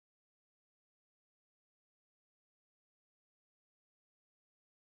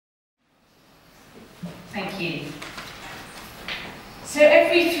Thank you. So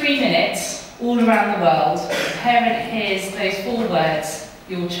every 3 minutes, all around the world, a parent hears those 4 words,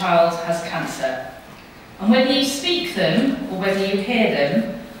 "Your child has cancer." And whether you speak them or whether you hear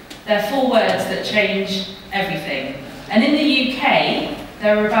them, they're 4 words that change everything. And in the UK,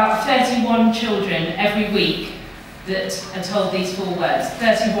 there are about 31 children every week that are told these 4 words,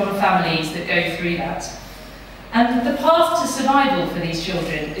 31 families that go through that. And the path to survival for these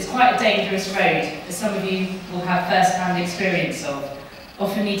children is quite a dangerous road, as some of you will have first-hand experience of.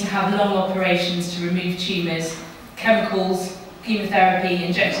 Often need to have long operations to remove tumours, chemicals, chemotherapy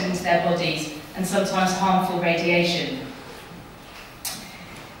injected into their bodies, and sometimes harmful radiation.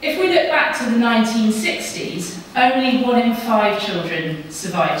 If we look back to the 1960s, only 1 in 5 children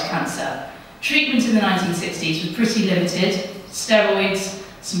survived cancer. Treatment in the 1960s was pretty limited: steroids,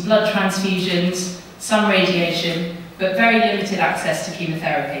 some blood transfusions, some radiation, but very limited access to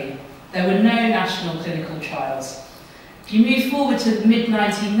chemotherapy. There were no national clinical trials. If you move forward to the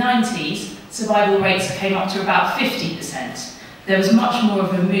mid-1990s, survival rates came up to about 50%. There was much more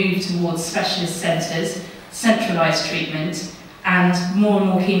of a move towards specialist centres, centralised treatment, and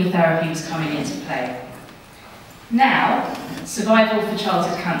more chemotherapy was coming into play. Now, survival for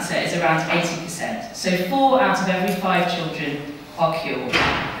childhood cancer is around 80%, so 4 out of every 5 children are cured.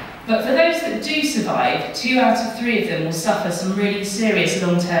 But for those that do survive, 2 out of 3 of them will suffer some really serious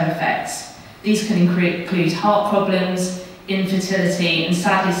long-term effects. These can include heart problems, infertility, and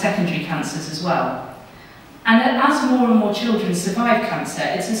sadly secondary cancers as well. And as more and more children survive cancer,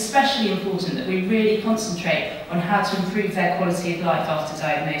 it's especially important that we really concentrate on how to improve their quality of life after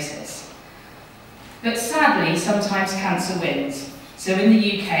diagnosis. But sadly, sometimes cancer wins. So in the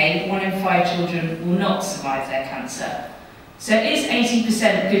UK, 1 in 5 children will not survive their cancer. So is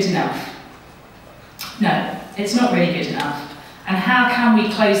 80% good enough? No, it's not really good enough. And how can we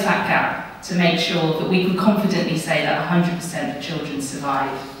close that gap to make sure that we can confidently say that 100% of children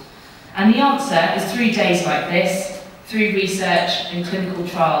survive? And the answer is through days like this, through research and clinical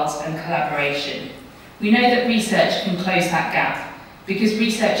trials and collaboration. We know that research can close that gap because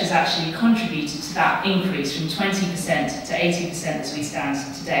research has actually contributed to that increase from 20% to 80% as we stand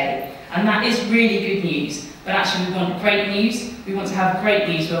today. And that is really good news. But actually we want great news. We want to have great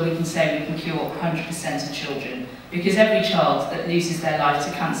news where we can say we can cure 100% of children, because every child that loses their life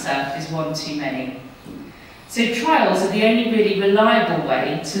to cancer is 1 too many. So trials are the only really reliable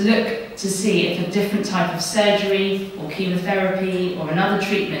way to look to see if a different type of surgery or chemotherapy or another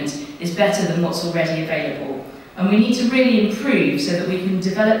treatment is better than what's already available. And we need to really improve so that we can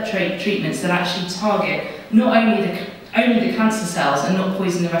develop treatments that actually target not only the cancer cells and not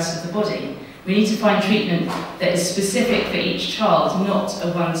poison the rest of the body. We need to find treatment that is specific for each child, not a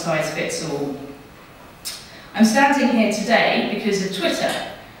one-size-fits-all. I'm standing here today because of Twitter.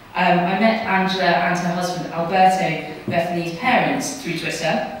 I met Angela and her husband Alberto, Bethany's parents, through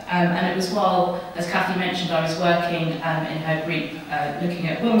Twitter, and it was while, as Kathy mentioned, I was working in her group looking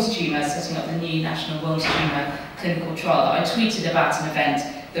at Wilms tumour, setting up the new National Wilms Tumour clinical trial, that I tweeted about an event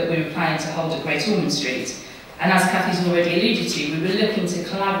that we were planning to hold at Great Ormond Street. And as Kathy's already alluded to, we were looking to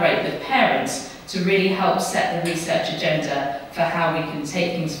collaborate with parents to really help set the research agenda for how we can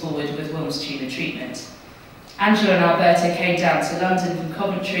take things forward with Wilms tumour treatment. Angela and Alberto came down to London from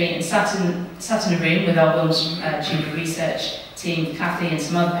Coventry and sat in a room with our Wilms tumour research team, Kathy and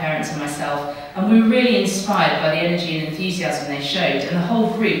some other parents and myself, and we were really inspired by the energy and enthusiasm they showed, and the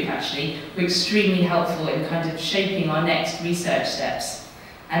whole group actually were extremely helpful in kind of shaping our next research steps.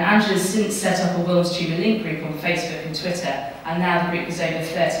 And Angela's since set up a Wilms tumour link group on Facebook and Twitter, and now the group is over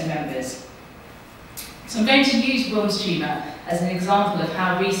 30 members. So I'm going to use Wilms tumour as an example of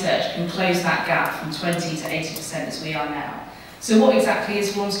how research can close that gap from 20 to 80% as we are now. So what exactly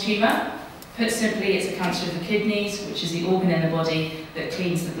is Wilms tumour? Put simply, it's a cancer of the kidneys, which is the organ in the body that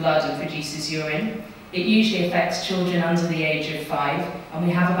cleans the blood and produces urine. It usually affects children under the age of 5, and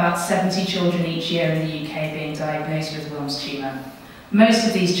we have about 70 children each year in the UK being diagnosed with Wilms tumour. Most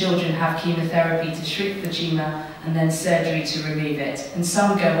of these children have chemotherapy to shrink the tumour and then surgery to remove it, and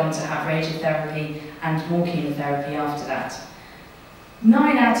some go on to have radiotherapy and more chemotherapy after that.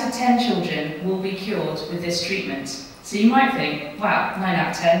 9 out of 10 children will be cured with this treatment. So you might think, wow, 9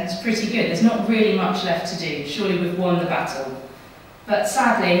 out of 10 is pretty good, there's not really much left to do, surely we've won the battle. But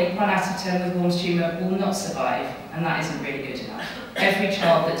sadly, 1 out of 10 with Wilms tumour will not survive, and that isn't really good enough. Every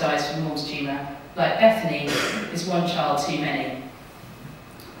child that dies from Wilms tumour, like Bethany, is 1 child too many.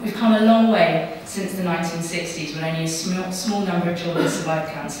 We've come a long way since the 1960s when only a small number of children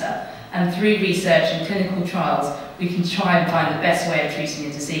survived cancer, and through research and clinical trials we can try and find the best way of treating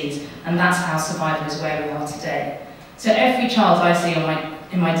a disease, and that's how survival is where we are today. So every child I see on my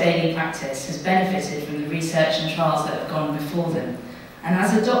in my daily practice has benefited from the research and trials that have gone before them. And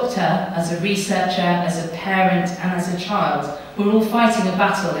as a doctor, as a researcher, as a parent, and as a child, we're all fighting a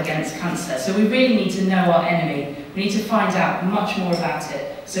battle against cancer. So we really need to know our enemy. We need to find out much more about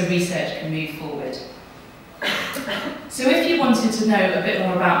it so research can move forward. So if you wanted to know a bit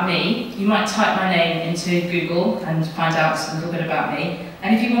more about me, you might type my name into Google and find out a little bit about me.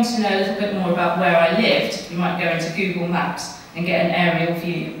 And if you want to know a little bit more about where I lived, you might go into Google Maps and get an aerial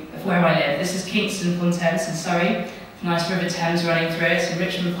view of where I live. This is Kingston upon Thames in Surrey. Nice River Thames running through it, and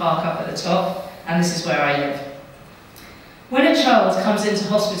Richmond Park up at the top, and this is where I live. When a child comes into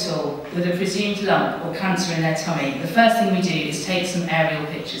hospital with a presumed lump or cancer in their tummy, the first thing we do is take some aerial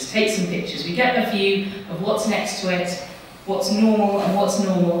pictures, take some pictures. We get a view of what's next to it, what's normal and what's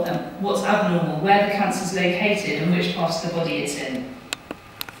abnormal, where the cancer's located and which part of the body it's in.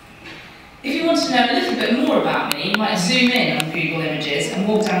 If you want to know a little bit more about me, you might zoom in on Google Images and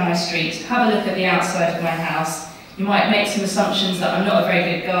walk down my street, have a look at the outside of my house. You might make some assumptions that I'm not a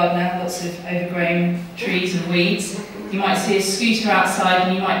very good gardener, lots of overgrown trees and weeds. You might see a scooter outside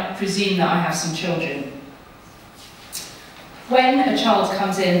and you might presume that I have some children. When a child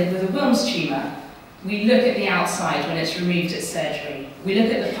comes in with a Wilms tumour, we look at the outside when it's removed at surgery. We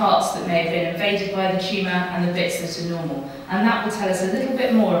look at the parts that may have been invaded by the tumour and the bits that are normal, and that will tell us a little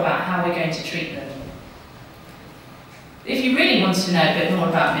bit more about how we're going to treat them. If you really want to know a bit more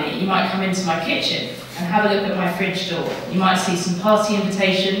about me, you might come into my kitchen and have a look at my fridge door. You might see some party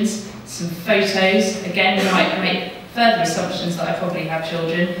invitations, some photos. Again, you might make further assumptions that I probably have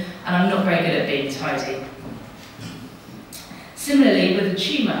children, and I'm not very good at being tidy. Similarly, with a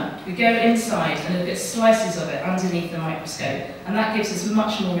tumour, we go inside and look at slices of it underneath the microscope, and that gives us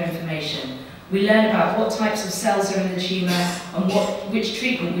much more information. We learn about what types of cells are in the tumour and which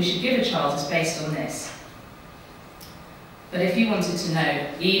treatment we should give a child is based on this. But if you wanted to know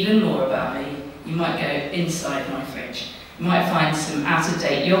even more about me, you might go inside my fridge. You might find some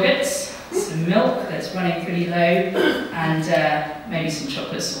out-of-date yogurts, some milk that's running pretty low, and maybe some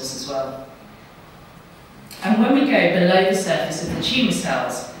chocolate sauce as well. And when we go below the surface of the tumour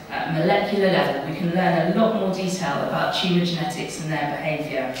cells, at a molecular level, we can learn a lot more detail about tumour genetics and their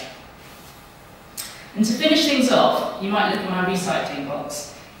behaviour. And to finish things off, you might look at my recycling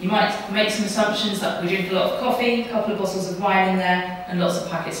box. You might make some assumptions that we drink a lot of coffee, a couple of bottles of wine in there, and lots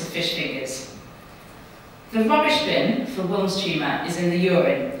of packets of fish fingers. The rubbish bin for Wilms tumour is in the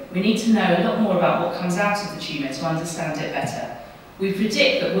urine. We need to know a lot more about what comes out of the tumour to understand it better. We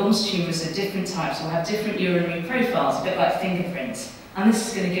predict that Wilms tumours of different types will have different urinary profiles, a bit like fingerprints, and this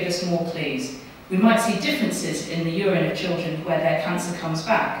is going to give us more clues. We might see differences in the urine of children where their cancer comes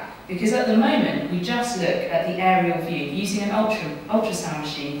back, because at the moment we just look at the aerial view using an ultrasound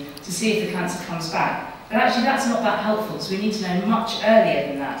machine to see if the cancer comes back. But actually that's not that helpful, so we need to know much earlier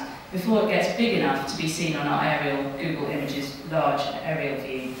than that, before it gets big enough to be seen on our aerial Google Images large aerial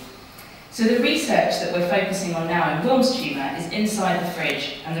view. So the research that we're focusing on now in Wilms tumour is inside the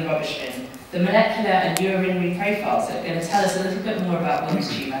fridge and the rubbish bin. The molecular and urinary profiles that are going to tell us a little bit more about Wilms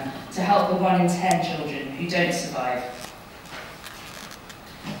tumour to help the 1 in 10 children who don't survive.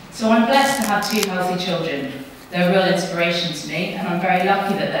 So I'm blessed to have 2 healthy children. They're a real inspiration to me, and I'm very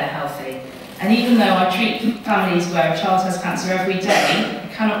lucky that they're healthy. And even though I treat families where a child has cancer every day,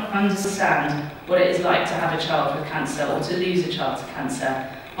 I cannot understand what it is like to have a child with cancer or to lose a child to cancer.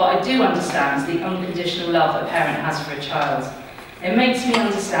 But I do understand the unconditional love a parent has for a child. It makes me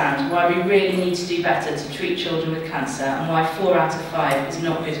understand why we really need to do better to treat children with cancer and why 4 out of 5 is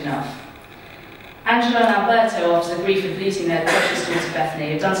not good enough. Angela and Alberto, after the grief of losing their precious daughter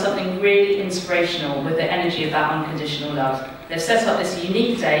Bethany, have done something really inspirational with the energy of that unconditional love. They've set up this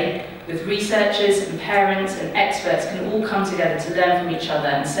unique day with researchers and parents and experts can all come together to learn from each other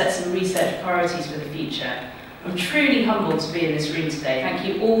and set some research priorities for the future. I'm truly humbled to be in this room today. Thank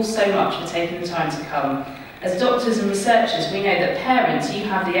you all so much for taking the time to come. As doctors and researchers, we know that parents, you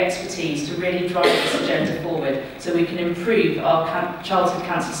have the expertise to really drive this agenda forward so we can improve our childhood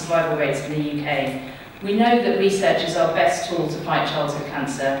cancer survival rates in the UK. We know that research is our best tool to fight childhood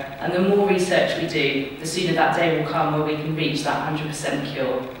cancer, and the more research we do, the sooner that day will come where we can reach that 100%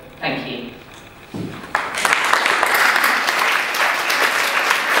 cure.